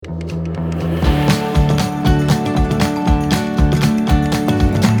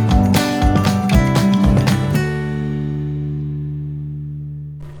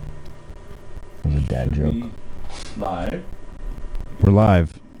We're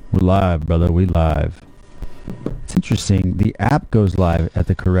live. We're live, brother. We live. It's interesting. The app goes live at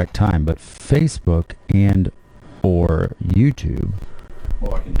the correct time, but Facebook and or YouTube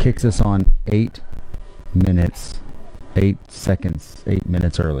kicks us on 8 minutes, 8 seconds, 8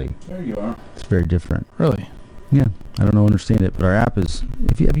 minutes early. There you are. It's very different. Really? Yeah. I don't understand it, but our app is,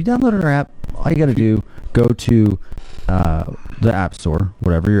 have you downloaded our app, all you got to do, go to the App Store,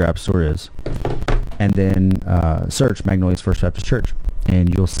 whatever your App Store is, and then search Magnolia's First Baptist Church.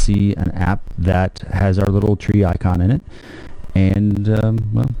 And you'll see an app that has our little tree icon in it. And,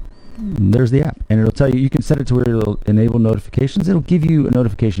 there's the app. And it'll tell you, you can set it to where it'll enable notifications. It'll give you a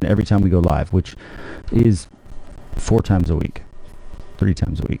notification every time we go live, which is 4 times a week, 3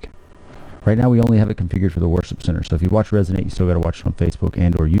 times a week. Right now, we only have it configured for the worship center. So if you watch Resonate, you still got to watch it on Facebook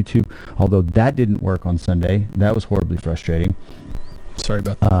and or YouTube. Although that didn't work on Sunday. That was horribly frustrating. Sorry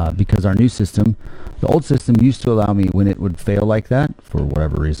about that. Because our new system, the old system used to allow me, when it would fail like that, for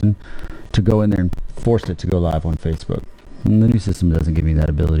whatever reason, to go in there and force it to go live on Facebook. And the new system doesn't give me that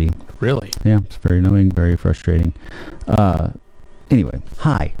ability. Really? Yeah, it's very annoying, very frustrating. Anyway,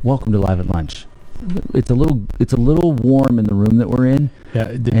 hi, welcome to Live at Lunch. It's a little warm in the room that we're in. Yeah.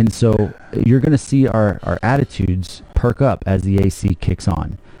 And so you're going to see our attitudes perk up as the AC kicks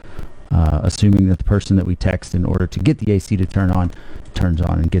on. Assuming that the person that we text in order to get the AC to turn on, turns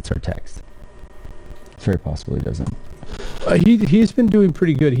on and gets our text. It's very possible he doesn't. He's been doing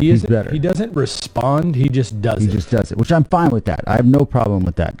pretty good. He's better. He doesn't respond. He just does it. He just does it, which I'm fine with that. I have no problem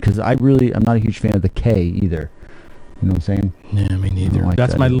with that because I'm not a huge fan of the K either. You know what I'm saying? Yeah, me neither. Like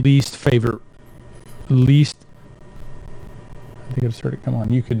That's that my either. least favorite. I think I've started. Come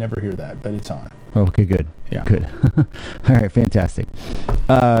on, you could never hear that, but it's on. Okay, good. Yeah. Good. All right, fantastic.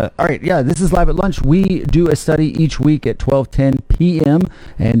 All right, yeah, this is Live at Lunch. We do a study each week at 12:10 p.m.,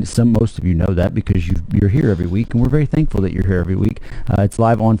 and most of you know that because you're here every week, and we're very thankful that you're here every week. It's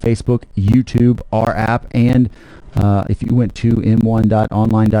live on Facebook, YouTube, our app, and if you went to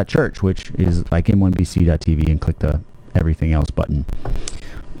m1.online.church, which is like m1bc.tv, and click the everything else button.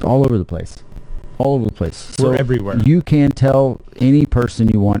 All over the place. All over the place. We're everywhere. You can tell any person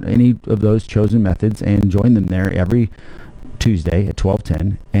you want any of those chosen methods and join them there every Tuesday at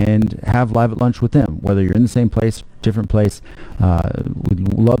 12:10 and have Live at Lunch with them, whether you're in the same place, different place.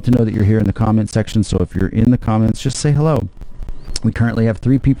 We'd love to know that you're here in the comments section. So if you're in the comments, just say hello. We currently have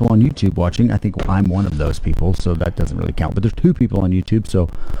 3 people on YouTube watching. I think I'm one of those people, so that doesn't really count. But there's 2 people on YouTube, so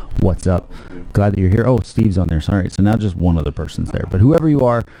what's up? Glad that you're here. Oh, Steve's on there. Sorry. So now just one other person's there. But whoever you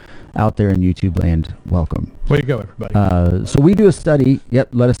are out there in YouTube land, welcome. Way to go, everybody. So we do a study. Yep,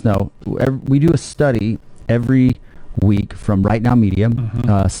 let us know. We do a study every week from Right Now Media.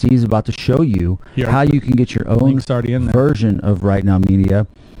 Mm-hmm. Steve's about to show you how you can get your own Link's already in there. version of Right Now Media.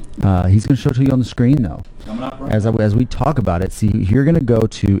 He's going to show it to you on the screen, though. As we talk about it, see, you're going to go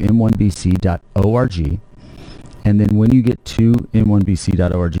to m1bc.org, and then when you get to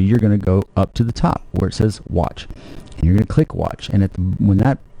m1bc.org, you're going to go up to the top where it says Watch, and you're going to click Watch, and when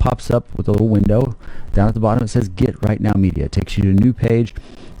that pops up with a little window, down at the bottom it says Get Right Now Media. It takes you to a new page,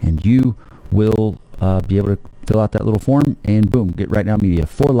 and you will be able to fill out that little form, and boom, Get Right Now Media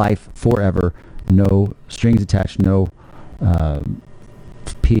for life, forever, no strings attached, no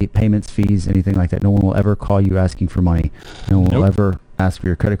payments, fees, anything like that. No one will ever call you asking for money. No one will ever ask for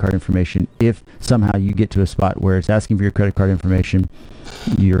your credit card information. If somehow you get to a spot where it's asking for your credit card information,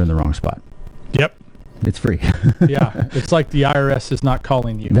 you're in the wrong spot. Yep. It's free. Yeah, it's like the IRS is not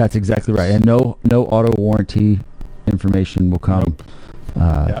calling you. That's exactly right. And no auto warranty information will come.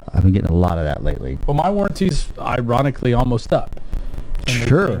 I've been getting a lot of that lately. Well, my warranty's ironically almost up.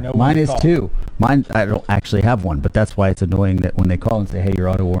 Sure, mine is too. Mine, I don't actually have one, but that's why it's annoying that when they call and say, "Hey, your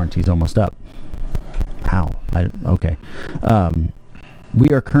auto warranty's almost up." How? Okay. We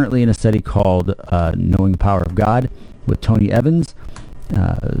are currently in a study called "Knowing the Power of God" with Tony Evans.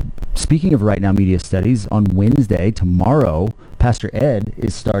 Speaking of Right Now Media Studies, on Wednesday, tomorrow, Pastor Ed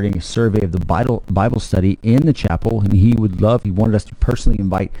is starting a survey of the Bible study in the chapel, and he wanted us to personally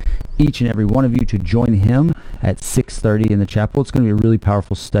invite each and every one of you to join him at 6:30 in the chapel. It's going to be a really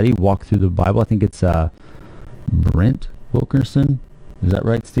powerful study, walk through the Bible. I think it's Brent Wilkerson. Is that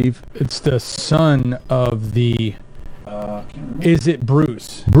right, Steve? It's the son of the... is it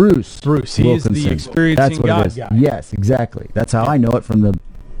Bruce? Bruce. He is the Experiencing That's what God it is. guy. Yes, exactly. That's how I know it from the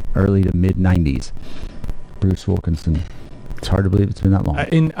early to mid 90s. Bruce Wilkinson. It's hard to believe it's been that long.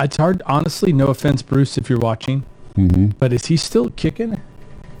 And it's hard, honestly, no offense, Bruce, if you're watching, but is he still kicking?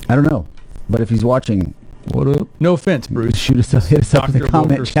 I don't know. But if he's watching, what up? No offense, Bruce. Hit us up in the Dr.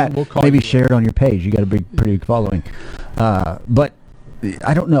 comment Wilkerson, chat. we'll call Maybe you. share it on your page. You got a pretty big following. But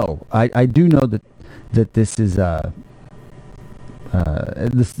I don't know. I do know that this is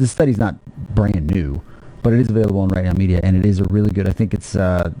this study's not brand new, but it is available on Right Now Media, and it is a really good. I think it's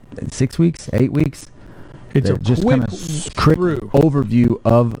 6 weeks, 8 weeks. It's a just quick overview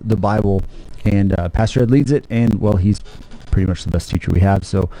of the Bible, and Pastor Ed leads it, and well, he's pretty much the best teacher we have.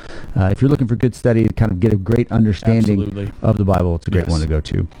 So if you're looking for good study to kind of get a great understanding of the Bible, it's a great one to go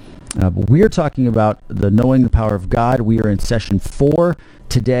to. But we are talking about the Knowing the Power of God. We are in session 4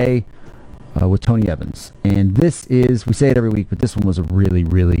 today with Tony Evans. And this is, we say it every week, but this one was a really,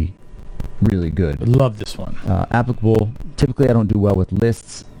 really, really good. I love this one. Applicable. Typically, I don't do well with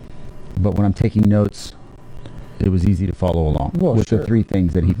lists, but when I'm taking notes, it was easy to follow along with the 3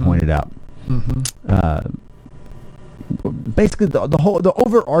 things that he pointed out. Basically, the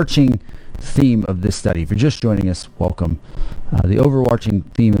overarching theme of this study, if you're just joining us, welcome. The overarching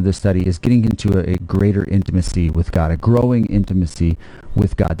theme of this study is getting into a greater intimacy with God, a growing intimacy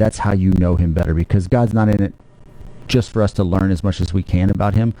with God. That's how you know him better, because God's not in it just for us to learn as much as we can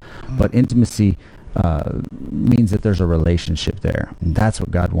about him, but intimacy means that there's a relationship there. And that's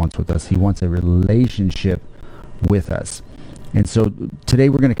what God wants with us. He wants a relationship with us. And so today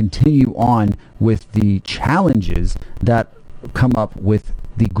we're going to continue on with the challenges that come up with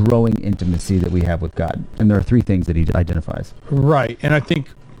the growing intimacy that we have with God. And there are 3 things that he identifies. Right. And I think,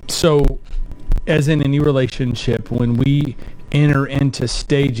 so as in any relationship, when we enter into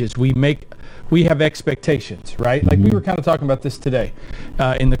stages, we have expectations, right? Like we were kind of talking about this today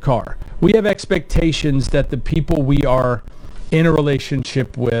in the car. We have expectations that the people we are in a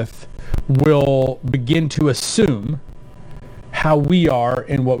relationship with will begin to assume how we are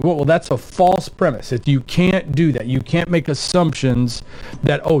and well, that's a false premise. You can't do that. You can't make assumptions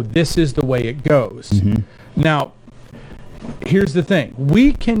that, this is the way it goes. Now, here's the thing.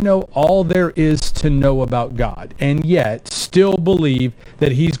 We can know all there is to know about God and yet still believe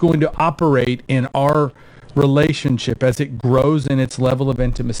that he's going to operate in our relationship as it grows in its level of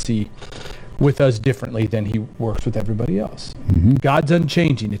intimacy with us differently than he works with everybody else. God's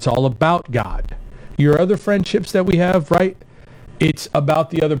unchanging. It's all about God. Your other friendships that we have, right? It's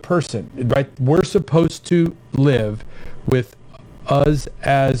about the other person, right? We're supposed to live with us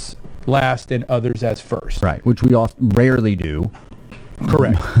as last and others as first. Right, which we rarely do.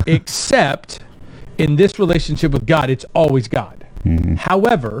 Correct. Except in this relationship with God, it's always God.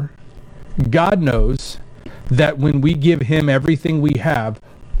 However, God knows that when we give him everything we have,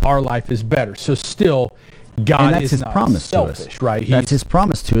 our life is better. So still, God is not selfish, right? That's his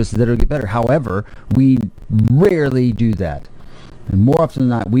promise to us, that it'll get better. However, we rarely do that. And more often than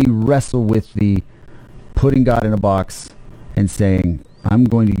not, we wrestle with the putting God in a box and saying, I'm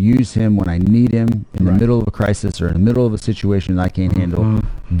going to use him when I need him in the middle of a crisis or in the middle of a situation that I can't handle.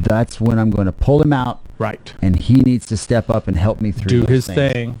 That's when I'm going to pull him out. Right. And he needs to step up and help me through his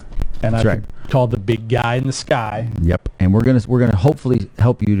things. thing. And I call the big guy in the sky. Yep. And we're gonna hopefully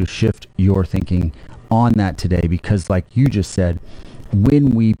help you to shift your thinking on that today, because like you just said, when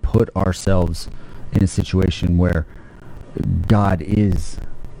we put ourselves in a situation where God is,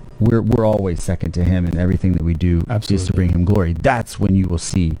 we're always second to him, and everything that we do is to bring him glory. That's when you will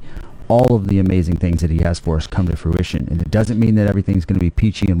see all of the amazing things that he has for us come to fruition. And it doesn't mean that everything's going to be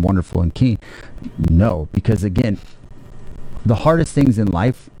peachy and wonderful and keen. No, because again, the hardest things in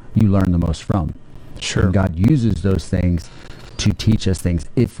life you learn the most from. Sure. And God uses those things to teach us things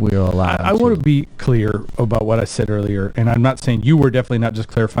if we'll allow him to. I want to be clear about what I said earlier, and I'm not saying you were definitely not just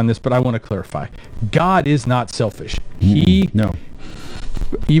clarifying this, but I want to clarify. God is not selfish. No.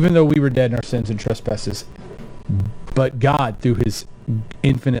 Even though we were dead in our sins and trespasses, but God, through his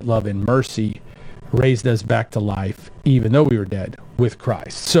infinite love and mercy, raised us back to life, even though we were dead, with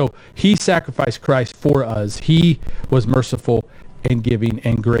Christ. So he sacrificed Christ for us. He was merciful and giving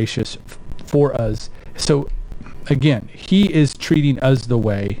and gracious for us. So again, he is treating us the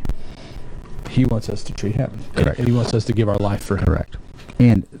way he wants us to treat him. Correct. And he wants us to give our life for him. Correct.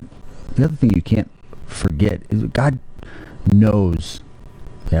 And the other thing you can't forget is God knows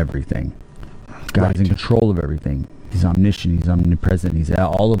everything. God's in control of everything. He's omniscient. He's omnipresent. He's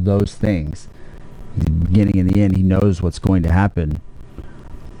all of those things. The beginning and the end. He knows what's going to happen.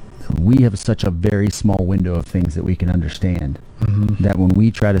 We have such a very small window of things that we can understand, that when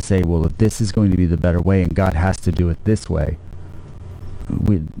we try to say, well, if this is going to be the better way and God has to do it this way,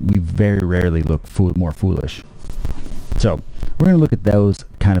 we very rarely look more foolish. So we're going to look at those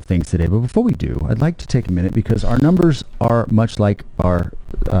kind of things today. But before we do, I'd like to take a minute, because our numbers are much like our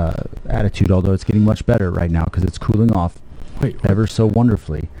attitude, although it's getting much better right now because it's cooling off ever so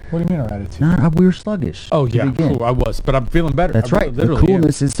wonderfully. What do you mean our attitude? We were sluggish. Oh, yeah, cool. I was, but I'm feeling better. That's right. The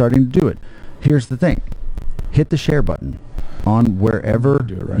coolness is starting to do it. Here's the thing. Hit the share button. on wherever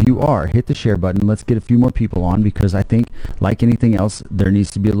you are. Hit the share button. Let's get a few more people on, because I think, like anything else, there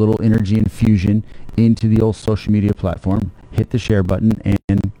needs to be a little energy infusion into the old social media platform. Hit the share button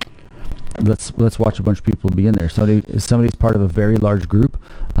and let's watch a bunch of people be in there. Somebody's part of a very large group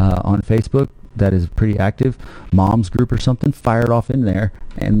on Facebook that is pretty active, mom's group or something. Fire it off in there,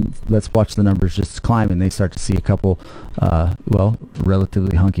 and let's watch the numbers just climb. And they start to see a couple,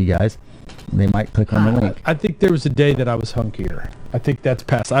 relatively hunky guys. They might click on the link. I think there was a day that I was hunkier. I think that's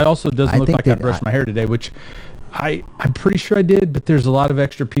past. I also doesn't look like I brushed my hair today, which I'm pretty sure I did, but there's a lot of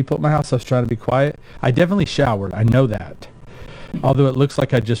extra people at my house. I was trying to be quiet. I definitely showered. I know that. Although it looks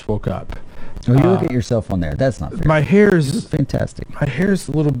like I just woke up. Well, you look at yourself on there. That's not fair. My hair's fantastic. My hair's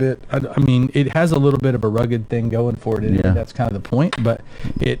a little bit, I mean, it has a little bit of a rugged thing going for it. Yeah. That's kind of the point, but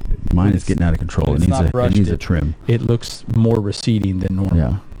mine is getting out of control. It needs a trim. It looks more receding than normal.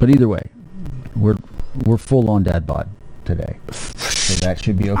 Yeah. But either way, we're full on dad bod today. So that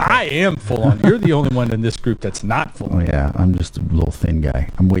should be okay. I am full on. You're the only one in this group that's not full on. Oh, yeah. I'm just a little thin guy.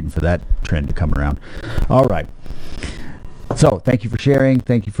 I'm waiting for that trend to come around. All right. So thank you for sharing.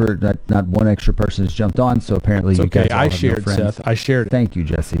 Thank you for not one extra person has jumped on. So apparently you guys all have shared, no friends. Seth. I shared it. Thank you,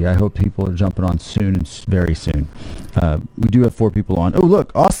 Jesse. I hope people are jumping on soon and very soon. We do have 4 people on. Oh,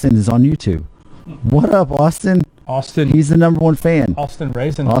 look, Austin is on YouTube. What up, Austin? He's the number 1 fan. Austin Ray.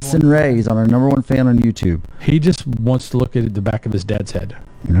 He's on our number 1 fan on YouTube. He just wants to look at the back of his dad's head.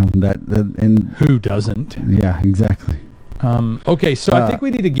 You know and who doesn't? Yeah, exactly. Okay, so I think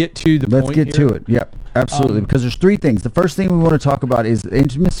we need to get to the point. Let's get to it. Yep, absolutely. Because there's 3 things. The first thing we want to talk about is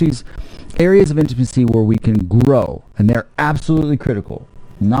areas of intimacy where we can grow, and they're absolutely critical,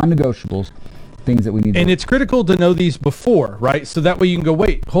 non-negotiables, things that we need. And it's critical to know these before, right? So that way you can go,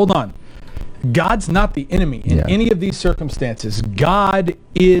 wait, hold on. God's not the enemy in any of these circumstances. God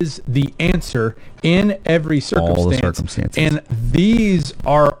is the answer in every circumstance. All the circumstances. And these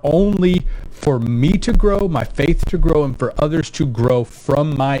are only for me to grow, my faith to grow, and for others to grow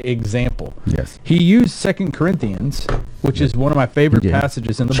from my example. Yes. He used 2 Corinthians, which is one of my favorite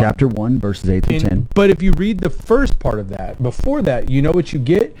passages in the Bible. Chapter 1, verses 8 through 10. But if you read the first part of that, before that, you know what you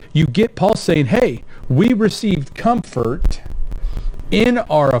get? You get Paul saying, hey, we received comfort in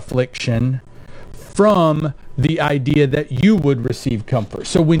our affliction from the idea that you would receive comfort.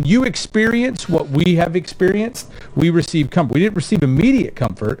 So when you experience what we have experienced, we receive comfort. We didn't receive immediate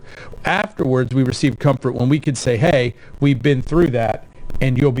comfort. Afterwards, we received comfort when we could say, hey, we've been through that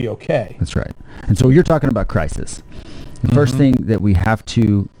and you'll be okay. That's right. And so you're talking about crisis. The first thing that we have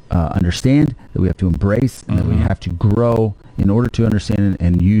to understand, that we have to embrace, and that we have to grow in order to understand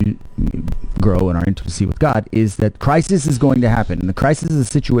and you grow in our intimacy with God, is that crisis is going to happen. And the crisis is a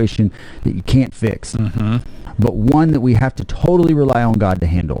situation that you can't fix, but one that we have to totally rely on God to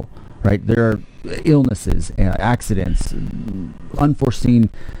handle, right? There are illnesses, accidents, unforeseen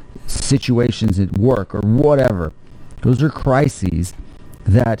situations at work or whatever. Those are crises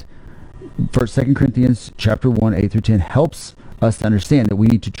that, for 2 Corinthians chapter 1, 8 through 10, helps us to understand that we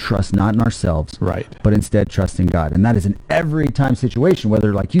need to trust not in ourselves, right, but instead trust in God. And that is an every time situation,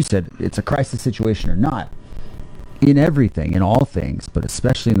 whether, like you said, it's a crisis situation or not. In everything, in all things, but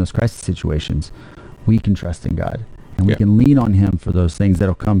especially in those crisis situations, we can trust in God. And we can lean on Him for those things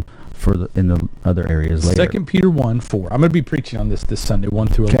that'll come in the other areas later. 2 Peter 1:4. I'm going to be preaching on this Sunday, 1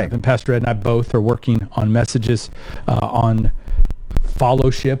 through 11. Pastor Ed and I both are working on messages on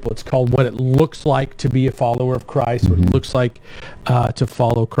fellowship, what's called, what it looks like to be a follower of Christ, what it looks like to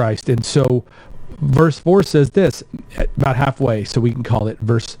follow Christ. And so verse 4 says this, about halfway, so we can call it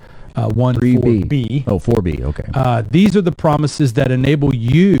verse 1, 4b. Oh, 4b, okay. These are the promises that enable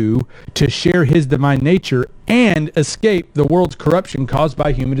you to share His divine nature and escape the world's corruption caused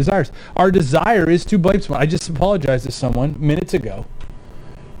by human desires. Our desire is to blame someone. I just apologized to someone minutes ago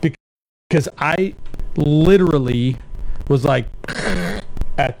because I literally was like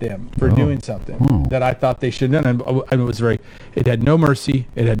at them for doing something that I thought they should have done. And it had no mercy,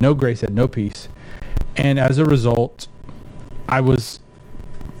 it had no grace, it had no peace. And as a result, I was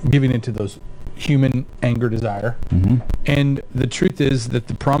giving into those human anger, desire. And the truth is that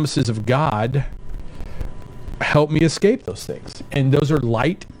the promises of God help me escape those things. And those are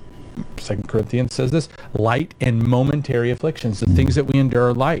light, 2 Corinthians says this, light and momentary afflictions. The things that we endure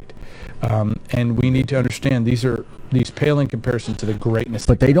are light. And we need to understand these pale in comparison to the greatness.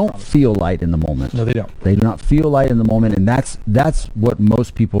 But they don't feel light in the moment. No, they don't. They do not feel light in the moment, and that's what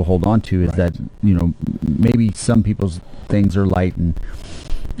most people hold on to, is that, maybe some people's things are light, and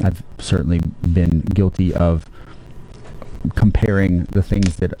I've certainly been guilty of comparing the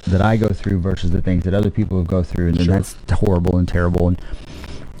things that I go through versus the things that other people go through, and that's horrible and terrible. And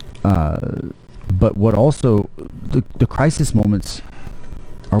But what also, the crisis moments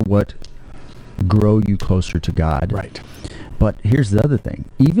are what grow you closer to God. Right. But here's the other thing.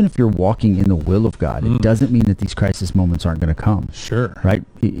 Even if you're walking in the will of God, it doesn't mean that these crisis moments aren't going to come. Sure. Right?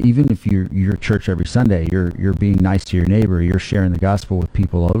 Even if you're at church every Sunday, you're being nice to your neighbor, you're sharing the gospel with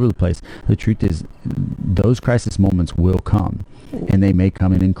people all over the place. The truth is, those crisis moments will come. And they may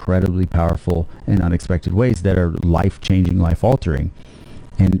come in incredibly powerful and unexpected ways that are life-changing, life-altering.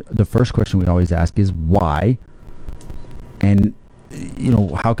 And the first question we always ask is why? And,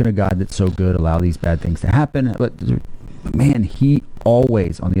 how can a God that's so good allow these bad things to happen? But man, he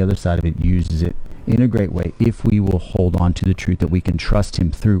always, on the other side of it, uses it in a great way if we will hold on to the truth that we can trust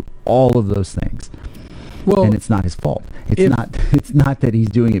him through all of those things. Well, and it's not his fault. It's not that he's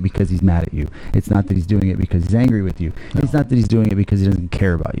doing it because he's mad at you. It's not that he's doing it because he's angry with you. No. It's not that he's doing it because he doesn't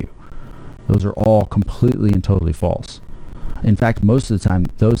care about you. Those are all completely and totally false. In fact, most of the time,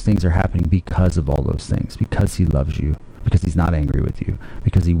 those things are happening because of all those things, because he loves you, because he's not angry with you,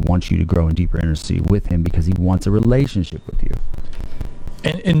 because he wants you to grow in deeper intimacy with him, because he wants a relationship with you.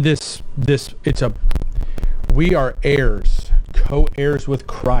 And we are heirs, co-heirs with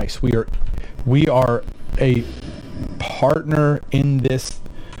Christ. We are a partner in this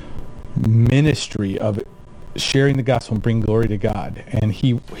ministry of sharing the gospel and bring glory to God, and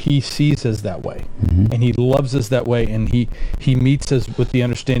he sees us that way, and he loves us that way, and he meets us with the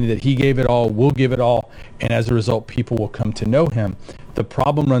understanding that he gave it all, we'll give it all, and as a result, people will come to know him. The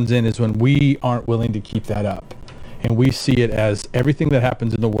problem runs in is when we aren't willing to keep that up, and we see it as everything that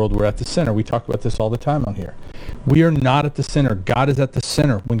happens in the world, we're at the center. We talk about this all the time on here. We are not at the center. God is at the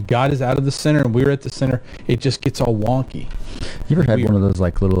center. When God is out of the center and we're at the center, it just gets all wonky. You ever had one of those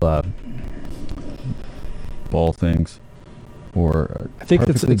like little ball things, or I think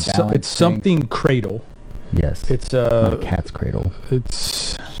it's something cradle. Yes, it's not a cat's cradle.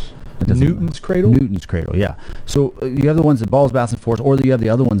 It's Newton's cradle. Newton's cradle, yeah. So you have the ones that balls bouncing force, or you have the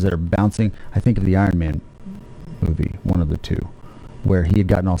other ones that are bouncing. I think of the Iron Man movie, one of the two, where he had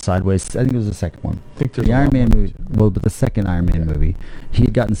gotten all sideways. I think it was the second one. I think the Iron Man movie. Well, but the second Iron Man movie, he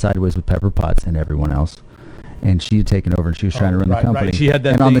had gotten sideways with Pepper Potts and everyone else. And she had taken over, and she was trying to run the company. Right. She had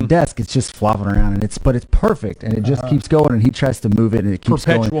that and on the desk, it's just flopping around, and it's perfect, and it just keeps going. And he tries to move it, and it keeps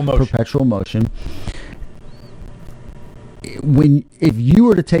perpetual going. Motion. Perpetual motion. If you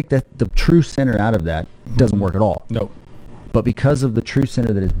were to take the true center out of that, it doesn't work at all. No. But because of the true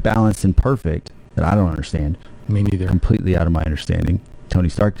center that is balanced and perfect, that I don't understand. Me neither. Completely out of my understanding. Tony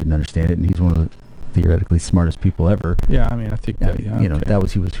Stark didn't understand it, and he's one of the theoretically smartest people ever. Yeah, I mean, I think that. Yeah, that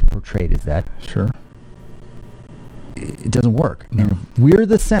was he was portrayed as that. Sure. It doesn't work. No. And if we're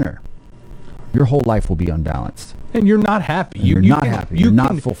the center, your whole life will be unbalanced. And you're not happy. You're not happy. You're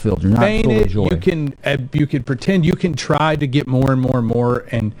not fulfilled. You're not full of joy. You can pretend. You can try to get more and more and more.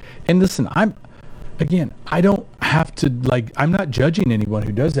 And listen, I don't have to, I'm not judging anyone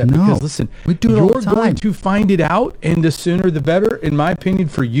who does that. No, because listen, we do it all the time. You're going to find it out, and the sooner the better, in my opinion,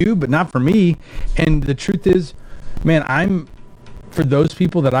 for you, but not for me. And the truth is, man, for those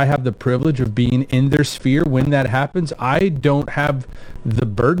people that I have the privilege of being in their sphere when that happens, I don't have the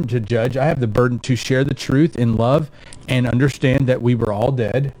burden to judge. I have the burden to share the truth in love and understand that we were all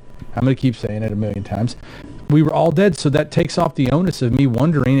dead. I'm going to keep saying it a million times. We were all dead, so that takes off the onus of me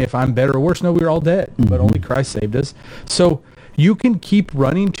wondering if I'm better or worse. No, we were all dead, but only Christ saved us. So you can keep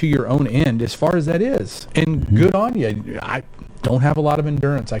running to your own end as far as that is, and good on you. I don't have a lot of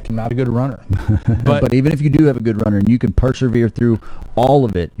endurance. I'm not a good runner. But even if you do have a good runner and you can persevere through all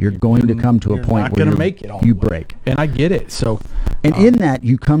of it, you're going to come to a point where you break. And I get it. So, and in that,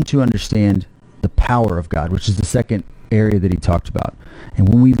 you come to understand the power of God, which is the second area that he talked about. And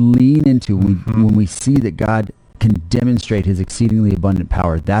when we lean into, when we see that God can demonstrate his exceedingly abundant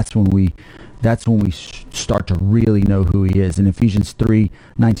power, that's when we start to really know who he is. In Ephesians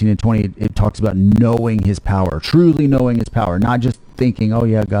 3:19 and 20, it talks about knowing his power, truly knowing his power, not just thinking, oh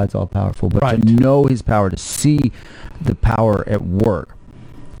yeah, God's all powerful, but to know his power, to see the power at work.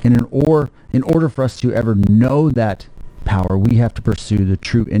 And in order for us to ever know that power, we have to pursue the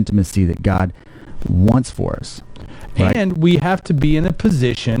true intimacy that God wants for us. Right? And we have to be in a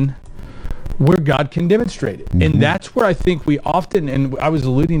position where God can demonstrate it. And that's where I think we often, and I was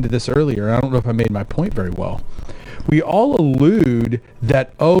alluding to this earlier, I don't know if I made my point very well. We all allude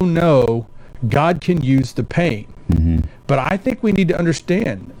that, oh no, God can use the pain. But I think we need to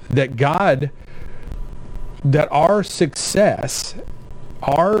understand that that our success,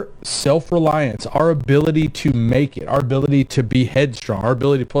 our self-reliance, our ability to make it, our ability to be headstrong, our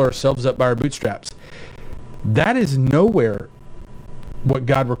ability to pull ourselves up by our bootstraps, that is nowhere what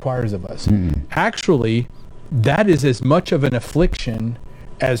God requires of us. Actually, that is as much of an affliction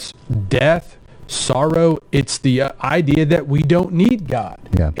as death, sorrow. It's the idea that we don't need God.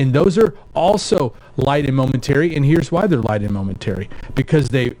 Yeah. And those are also light and momentary. And here's why they're light and momentary. Because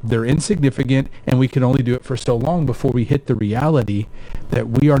they're insignificant, and we can only do it for so long before we hit the reality that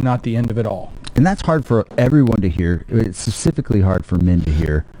we are not the end of it all. And that's hard for everyone to hear. It's specifically hard for men to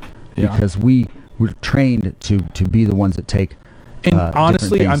hear, because we're trained to be the ones that take. And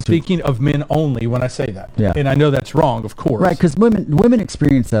honestly, I'm thinking of men only when I say that. Yeah. And I know that's wrong, of course. Right, because women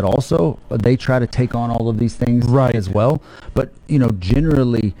experience that also. They try to take on all of these things as well. But,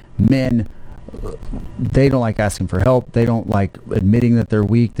 generally, men, they don't like asking for help. They don't like admitting that they're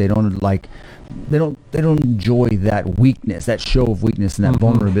weak. They don't enjoy that weakness, that show of weakness and that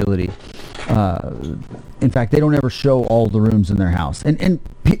vulnerability. In fact, they don't ever show all the rooms in their house. And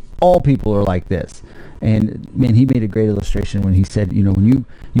all people are like this. And man, he made a great illustration when he said, when you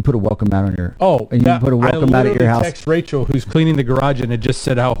put a welcome mat on your put a welcome mat at your house. I text Rachel, who's cleaning the garage, and it just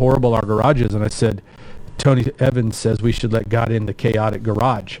said how horrible our garage is, and I said, Tony Evans says we should let God in the chaotic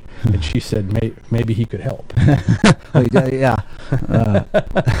garage, and she said maybe he could help. Yeah,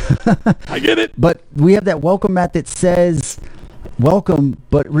 I get it. But we have that welcome mat that says welcome,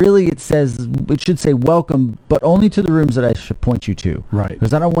 but really it should say welcome, but only to the rooms that I should point you to. Right.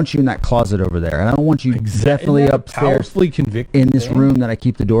 Because I don't want you in that closet over there, and I don't want you definitely upstairs in this room that I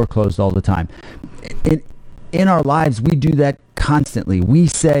keep the door closed all the time. In our lives, we do that constantly. We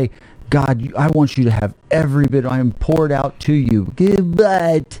say, God, I want you to have every bit I am poured out to you,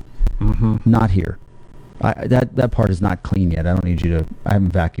 but not here. That part is not clean yet. I don't need you to. I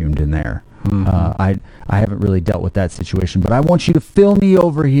haven't vacuumed in there. I haven't really dealt with that situation, but I want you to fill me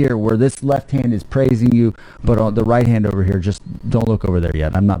over here where this left hand is praising you, but on the right hand over here, just don't look over there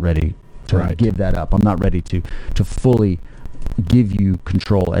yet. I'm not ready to give that up. I'm not ready to fully give you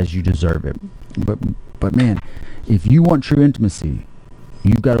control as you deserve it. But man, if you want true intimacy,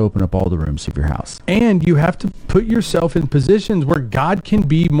 you've got to open up all the rooms of your house. And you have to put yourself in positions where God can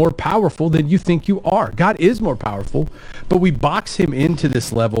be more powerful than you think you are. God is more powerful, but we box him into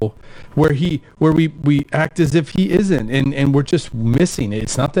this level where we act as if he isn't, and we're just missing it.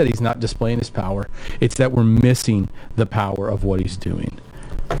 It's not that he's not displaying his power. It's that we're missing the power of what he's doing.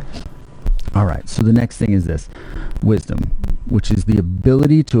 All right, so the next thing is this: wisdom, which is the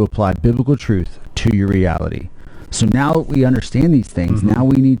ability to apply biblical truth to your reality. So now that we understand these things, now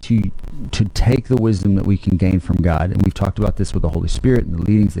we need to take the wisdom that we can gain from God, and we've talked about this with the Holy Spirit and the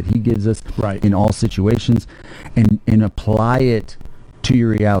leadings that he gives us in all situations, and apply it to your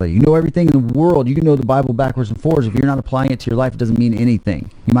reality. You know everything in the world. You can know the Bible backwards and forwards. If you're not applying it to your life, it doesn't mean anything.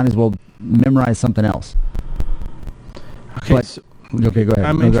 You might as well memorize something else. Okay, okay, go ahead.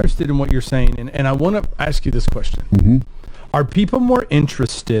 I'm interested in what you're saying, and I want to ask you this question. Are people more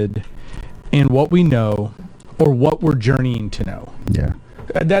interested in what we know or what we're journeying to know? Yeah.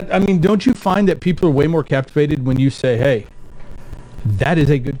 Don't you find that people are way more captivated when you say, hey, that is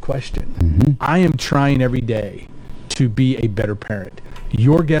a good question. I am trying every day to be a better parent.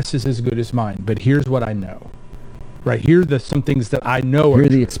 Your guess is as good as mine, but here's what I know. Right? Here are some things that I know. Here are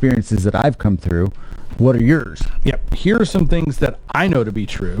the experiences that I've come through. What are yours? Yep. Here are some things that I know to be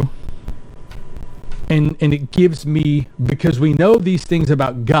true. And it gives me, because we know these things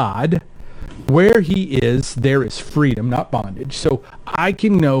about God, where he is, there is freedom, not bondage. So I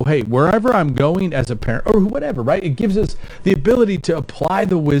can know, hey, wherever I'm going as a parent or whatever, right? It gives us the ability to apply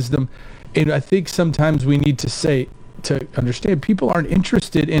the wisdom. And I think sometimes we need to understand people aren't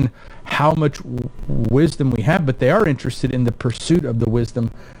interested in how much wisdom we have, but they are interested in the pursuit of the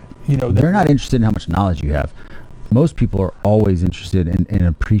wisdom. They're not interested in how much knowledge you have. Most people are always interested in and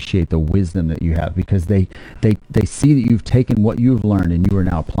appreciate the wisdom that you have, because they see that you've taken what you've learned and you are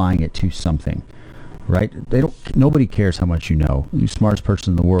now applying it to something, right? Nobody cares how much you know. You're the smartest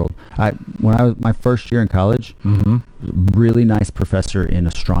person in the world. When I was my first year in college, really nice professor in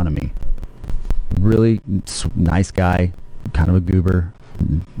astronomy, really nice guy, kind of a goober.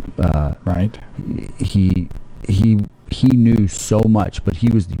 Right. He knew so much, but he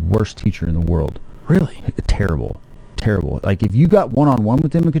was the worst teacher in the world. Really? Terrible. Like if you got one-on-one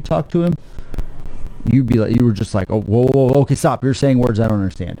with him and could talk to him, you were just like, oh, whoa, okay, stop. You're saying words I don't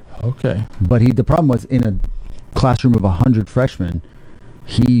understand. Okay. But the problem was, in a classroom of 100 freshmen,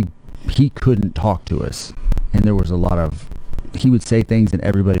 he couldn't talk to us. And there was he would say things and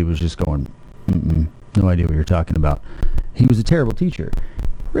everybody was just going, no idea what you're talking about. He was a terrible teacher.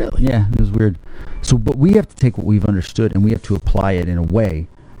 Really? Yeah, it was weird. So, but we have to take what we've understood and we have to apply it in a way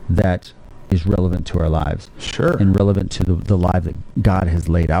that is relevant to our lives. Sure. And relevant to the life that God has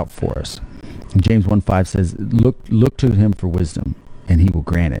laid out for us. And James 1:5 says, look to him for wisdom and he will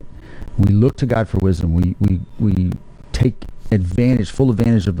grant it. We look to God for wisdom. We take full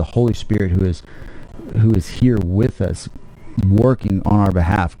advantage of the Holy Spirit who is here with us, working on our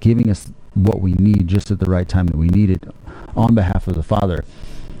behalf, giving us what we need just at the right time that we need it on behalf of the Father.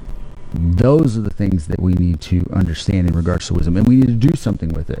 Those are the things that we need to understand in regards to wisdom, and we need to do something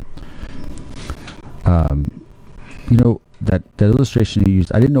with it. That illustration he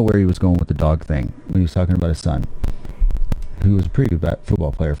used, I didn't know where he was going with the dog thing when he was talking about his son, who was a pretty good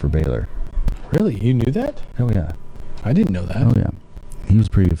football player for Baylor. Really? You knew that? Oh, yeah. I didn't know that. Oh, yeah. He was a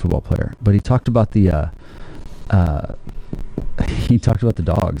pretty good football player. But he talked about the dogs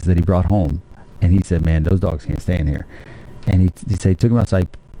that he brought home. And he said, man, those dogs can't stay in here. And he said he took them outside,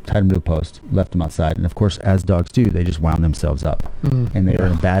 tied them to a post, left them outside. And, of course, as dogs do, they just wound themselves up. And they were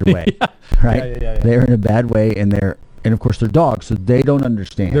in a bad way. Yeah. Right? Yeah. They're in a bad way, and of course they're dogs, so they don't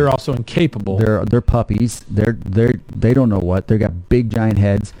understand. They're also incapable. They're puppies. They don't know what. They got big giant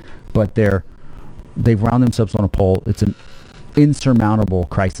heads, but they've wound themselves on a pole. It's an insurmountable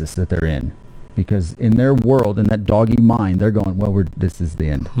crisis that they're in, because in their world, in that doggy mind, they're going, well, this is the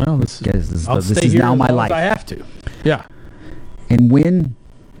end. Well, this stay is here now as my long life. as I have to. Yeah. And when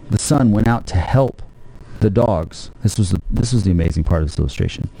the son went out to help the dogs, this was the amazing part of this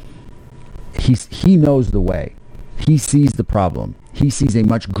illustration. He knows the way. He sees the problem. He sees a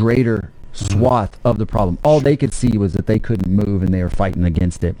much greater swath of the problem. All they could see was that they couldn't move and they were fighting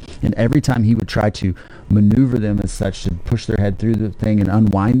against it. And every time he would try to maneuver them as such to push their head through the thing and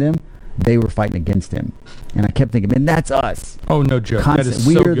unwind them, they were fighting against him. And I kept thinking, man, that's us. Oh, no joke. Constant. That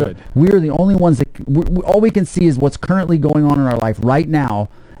is so good. We are the only ones that, all we can see is what's currently going on in our life right now.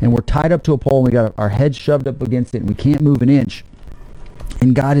 And we're tied up to a pole and we got our heads shoved up against it and we can't move an inch.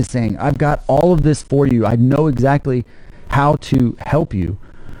 And God is saying, I've got all of this for you. I know exactly how to help you.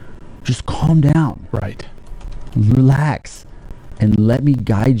 Just calm down. Right. Relax. And let me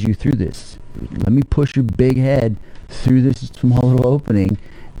guide you through this. Let me push your big head through this small little opening.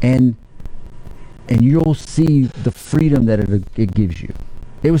 And you'll see the freedom that it gives you.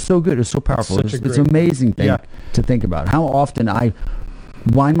 It was so good. It was so powerful. It's an amazing thing to think about. How often I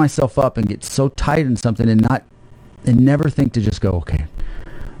wind myself up and get so tight in something and never think to just go, okay,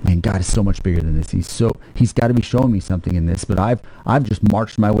 man, God is so much bigger than this. He's got to be showing me something in this, but I've just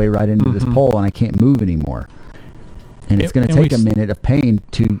marched my way right into this pole and I can't move anymore. And it's going to take a minute of pain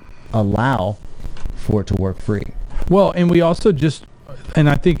to allow for it to work free. Well, and we also and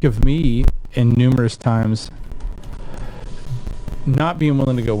I think of me in numerous times not being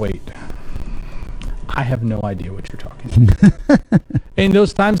willing to go, wait, I have no idea what you're talking about. And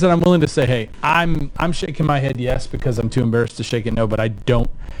those times that I'm willing to say, hey, I'm shaking my head yes because I'm too embarrassed to shake it no, but I don't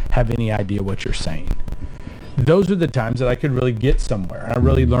have any idea what you're saying. Those are the times that I could really get somewhere. I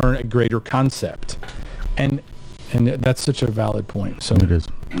really learn a greater concept. And that's such a valid point. So it is.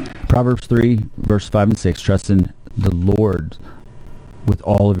 Proverbs 3, verse 5 and 6, trust in the Lord with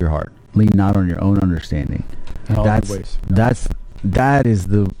all of your heart. Lean not on your own understanding. That is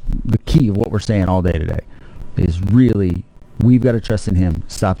the key of what we're saying all day today. Is really, we've got to trust in Him.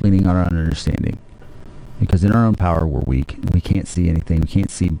 Stop leaning on our own understanding. Because in our own power, we're weak. We can't see anything. We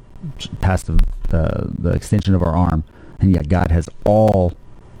can't see past the extension of our arm. And yet God has all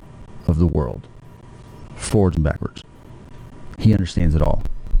of the world, forwards and backwards. He understands it all.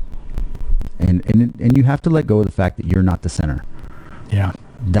 And you have to let go of the fact that you're not the center. Yeah.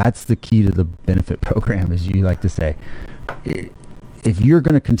 That's the key to the benefit program, as you like to say. If you're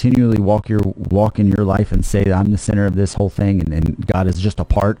going to continually walk in your life and say that I'm the center of this whole thing and God is just a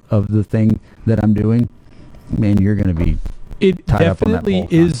part of the thing that I'm doing, man, you're going to be tied up on that pole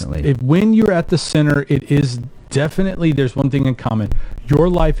constantly. When you're at the center, it is definitely, there's one thing in common. Your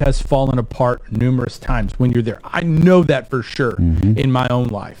life has fallen apart numerous times when you're there. I know that for sure in my own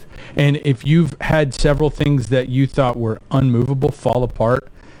life. And if you've had several things that you thought were unmovable fall apart,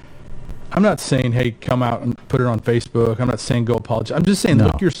 I'm not saying, hey, come out and put it on Facebook. I'm not saying go apologize. I'm just saying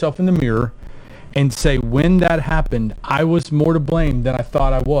look yourself in the mirror and say, when that happened, I was more to blame than I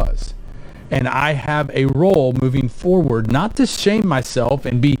thought I was. And I have a role moving forward, not to shame myself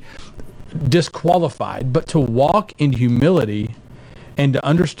and be disqualified, but to walk in humility and to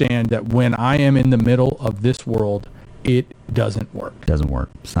understand that when I am in the middle of this world, it doesn't work. It doesn't work.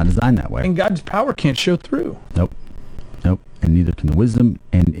 It's not designed that way. And God's power can't show through. Nope. And neither can the wisdom.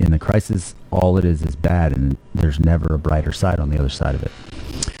 And in the crisis, all it is bad, and there's never a brighter side on the other side of it.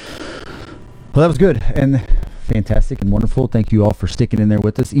 Well, that was good and fantastic and wonderful. Thank you all for sticking in there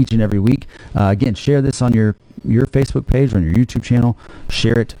with us each and every week. Again, share this on your Facebook page, on your YouTube channel.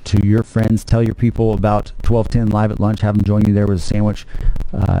 Share it to your friends. Tell your people about 1210 Live at Lunch. Have them join you there with a sandwich,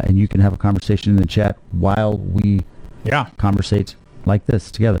 and you can have a conversation in the chat while we conversate like this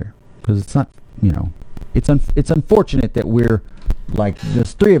together. Because it's not, it's unfortunate that we're like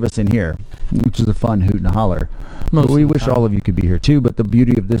there's three of us in here, which is a fun hoot and holler. But we wish all of you could be here too. But the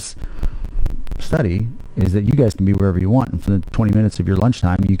beauty of this study is that you guys can be wherever you want, and for the 20 minutes of your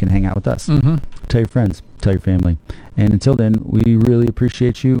lunchtime, you can hang out with us. Mm-hmm. Tell your friends, tell your family, and until then, we really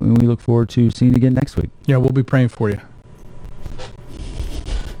appreciate you, and we look forward to seeing you again next week. Yeah, we'll be praying for you.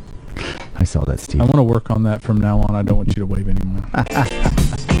 I saw that, Steve. I want to work on that from now on. I don't want you to wave anymore.